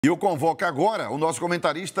E eu convoco agora o nosso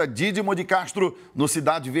comentarista Dídimo de Castro, no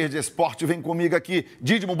Cidade Verde Esporte. Vem comigo aqui.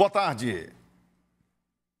 Dídimo, boa tarde.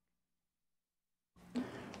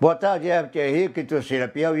 Boa tarde, Everton Henrique e torcida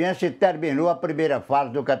piauiense. Terminou a primeira fase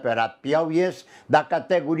do Campeonato Piauiense da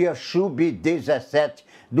categoria sub-17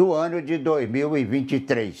 do ano de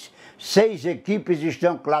 2023. 6 equipes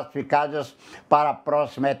estão classificadas para a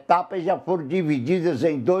próxima etapa e já foram divididas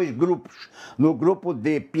em 2 grupos. No grupo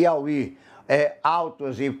D, Piauí,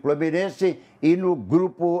 Altos e Fluminense, e no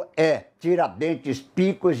grupo E, Tiradentes,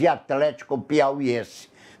 Picos e Atlético Piauiense.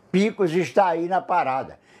 Picos está aí na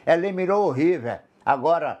parada. Eliminou o River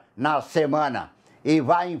agora na semana e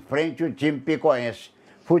vai em frente o time picoense.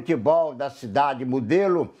 Futebol da cidade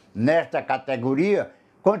modelo, nesta categoria,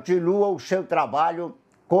 continua o seu trabalho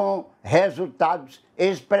com resultados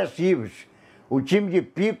expressivos. O time de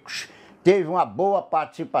Picos teve uma boa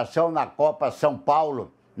participação na Copa São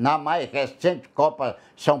Paulo, na mais recente Copa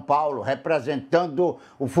São Paulo, representando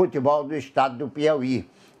o futebol do estado do Piauí.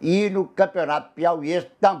 E no Campeonato Piauiense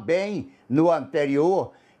também, no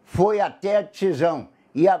anterior, foi até a decisão.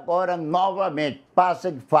 E agora, novamente, passa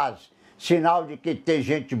de fase. Sinal de que tem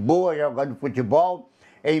gente boa jogando futebol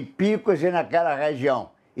em Picos e naquela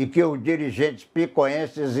região. E que os dirigentes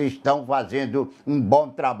picoenses estão fazendo um bom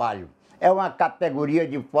trabalho. É uma categoria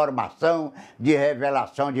de formação, de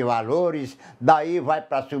revelação de valores, daí vai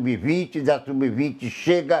para a sub-20, da sub-20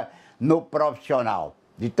 chega no profissional.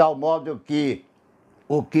 De tal modo que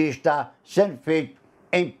o que está sendo feito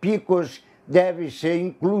em Picos deve ser,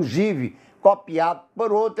 inclusive, copiado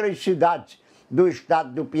por outras cidades do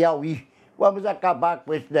estado do Piauí. Vamos acabar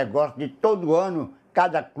com esse negócio de todo ano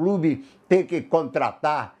cada clube ter que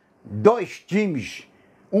contratar 2 times,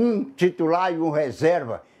 um titular e um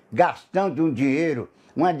reserva, gastando um dinheiro,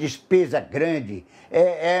 uma despesa grande,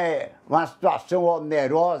 uma situação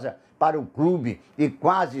onerosa para o clube e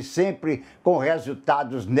quase sempre com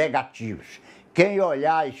resultados negativos. Quem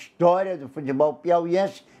olhar a história do futebol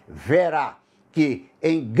piauiense verá que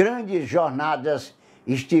em grandes jornadas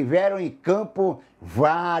estiveram em campo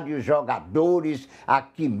vários jogadores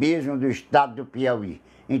aqui mesmo do estado do Piauí.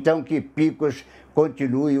 Então que Picos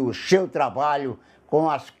continue o seu trabalho com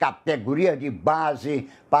as categorias de base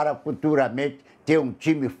para futuramente ter um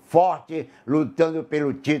time forte lutando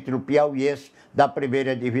pelo título piauiense da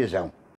primeira divisão.